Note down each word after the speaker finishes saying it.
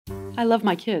I love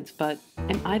my kids, but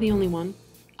am I the only one?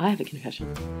 I have a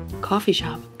confession. Coffee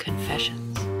shop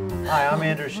confessions. Hi, I'm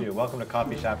Andrew Shue. Welcome to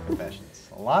Coffee Shop Confessions.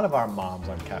 A lot of our moms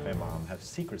on CafeMom have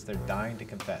secrets they're dying to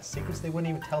confess, secrets they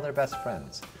wouldn't even tell their best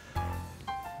friends.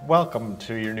 Welcome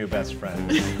to your new best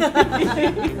friend.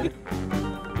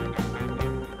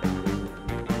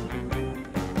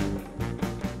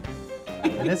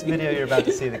 In this video, you're about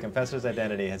to see the confessor's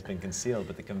identity has been concealed,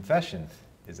 but the confession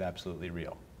is absolutely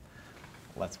real.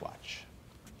 Let's watch.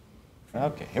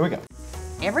 Okay, here we go.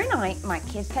 Every night, my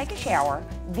kids take a shower,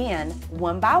 then,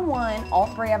 one by one, all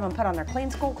three of them put on their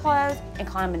clean school clothes and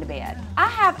climb into bed. I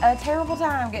have a terrible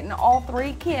time getting all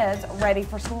three kids ready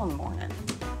for school in the morning.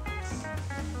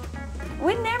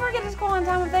 We'd never get to school on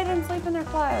time if they didn't sleep in their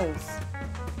clothes.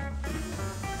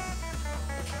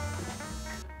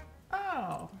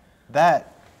 Oh.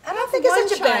 That. I don't think it's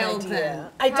such a bad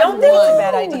idea. I don't think it's a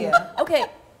bad idea. Okay,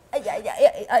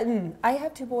 I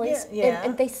have two boys,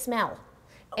 and they smell.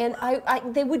 And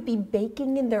they would be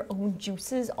baking in their own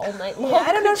juices all night long. Yeah,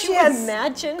 I don't know if she has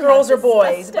girls or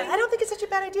boys, but I don't think it's such a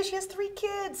bad idea. She has 3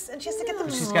 kids, and she has to get them.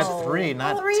 She's got 3,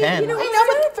 not 10. You know, I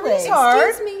know, but 3's hard.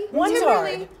 Excuse me. One's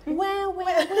hard. Well.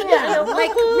 Yeah.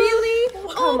 Like, really?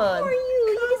 Come on. Who are you?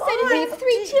 You just said we have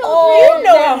 3 children. Oh, you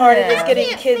know how hard it is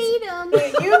getting kids. You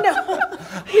know.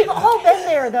 We've all been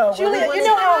there, though. Julia, you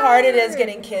know how hard it is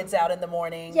getting kids out in the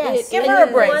morning. Yes. Give her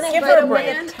a break. Give her a break.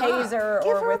 With a taser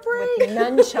or with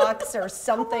nunchucks or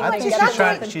something. I think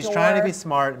she's trying to be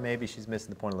smart. Maybe she's missing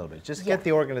the point a little bit. Just get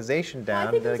the organization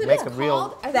down to make a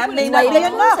real. That may not be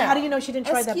enough. How do you know she didn't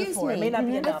try that before? It may not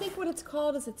be enough. I think what it's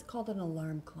called is an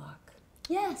alarm clock.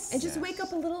 Yes. And just wake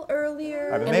up a little earlier.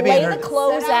 Right, and lay the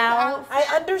clothes out. I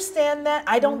understand that.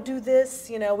 I don't do this.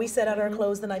 You know, we set out our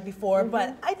clothes the night before,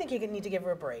 but I think you need to give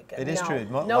her a break. It is true.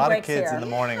 A lot of kids in the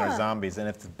morning are zombies, and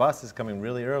if the bus is coming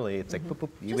really early, it's like, boop, boop,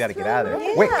 you got to get out of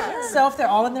there. Quick. So if they're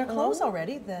all in their clothes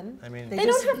already, then I mean, they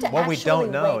don't have to what actually we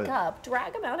don't know wake up,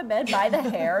 drag them out of bed by the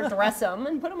hair, dress them,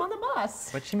 and put them on the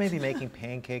bus. But she may be making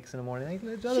pancakes in the morning.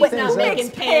 She's not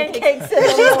making pancakes.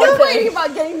 She's complaining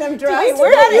about getting them dressed.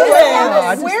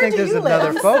 I just think there's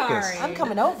another focus. I'm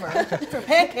coming over for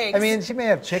pancakes. I mean, she may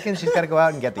have chickens. She's got to go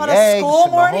out and get the On a eggs school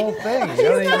and morning? the whole thing. You She's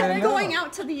don't not even know. going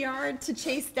out to the yard to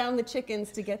chase down the chickens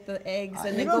to get the eggs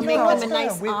and then You go don't make know. them a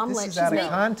nice omelet. This is out of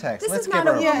context. This Let's is give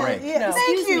not her a a break. Yeah. No.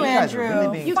 Thank you, You guys are Andrew.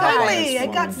 really being Finally, I tough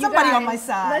on got this somebody guys, on my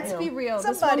side. Let's be real.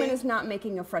 Somebody. This woman is not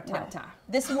making a frittata.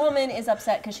 This woman is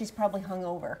upset because she's probably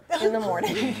hungover in the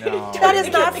morning. No. That is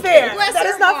not fair. Bless That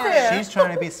her is not heart. fair. She's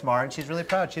trying to be smart, and she's really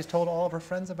proud. She's told all of her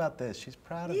friends about this. She's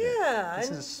proud of it. Yeah, This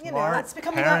and, is you smart know, that's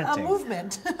becoming a parenting.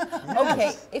 movement.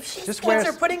 Okay, if she's Just Kids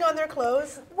are putting on their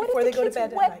clothes what before if they the go to kids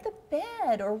bed at wet night. the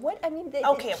bed or what? I mean,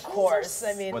 Okay, of course.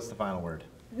 I mean, What's the final word?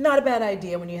 not a bad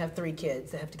idea when you have 3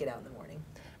 kids that have to get out in the morning.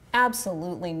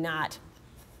 absolutely not.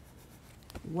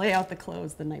 Lay out the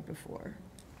clothes the night before.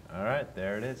 All right,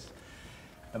 there it is.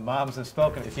 The moms have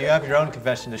spoken. If you have your own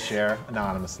confession to share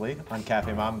anonymously on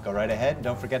CafeMom, go right ahead. And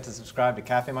don't forget to subscribe to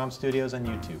CafeMom Studios on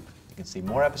YouTube. You can see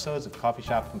more episodes of Coffee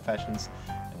Shop Confessions,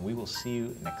 and we will see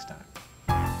you next time.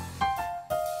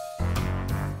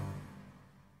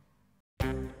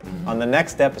 On the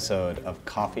next episode of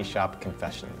Coffee Shop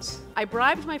Confessions. I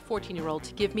bribed my 14-year-old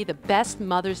to give me the best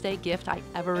Mother's Day gift I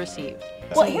ever received.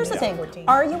 Well, here's the thing. 14.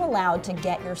 Are you allowed to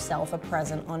get yourself a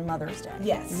present on Mother's Day?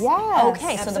 Yes.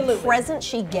 Okay, so absolutely. the present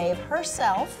she gave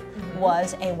herself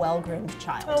was a well-groomed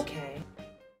child. Okay.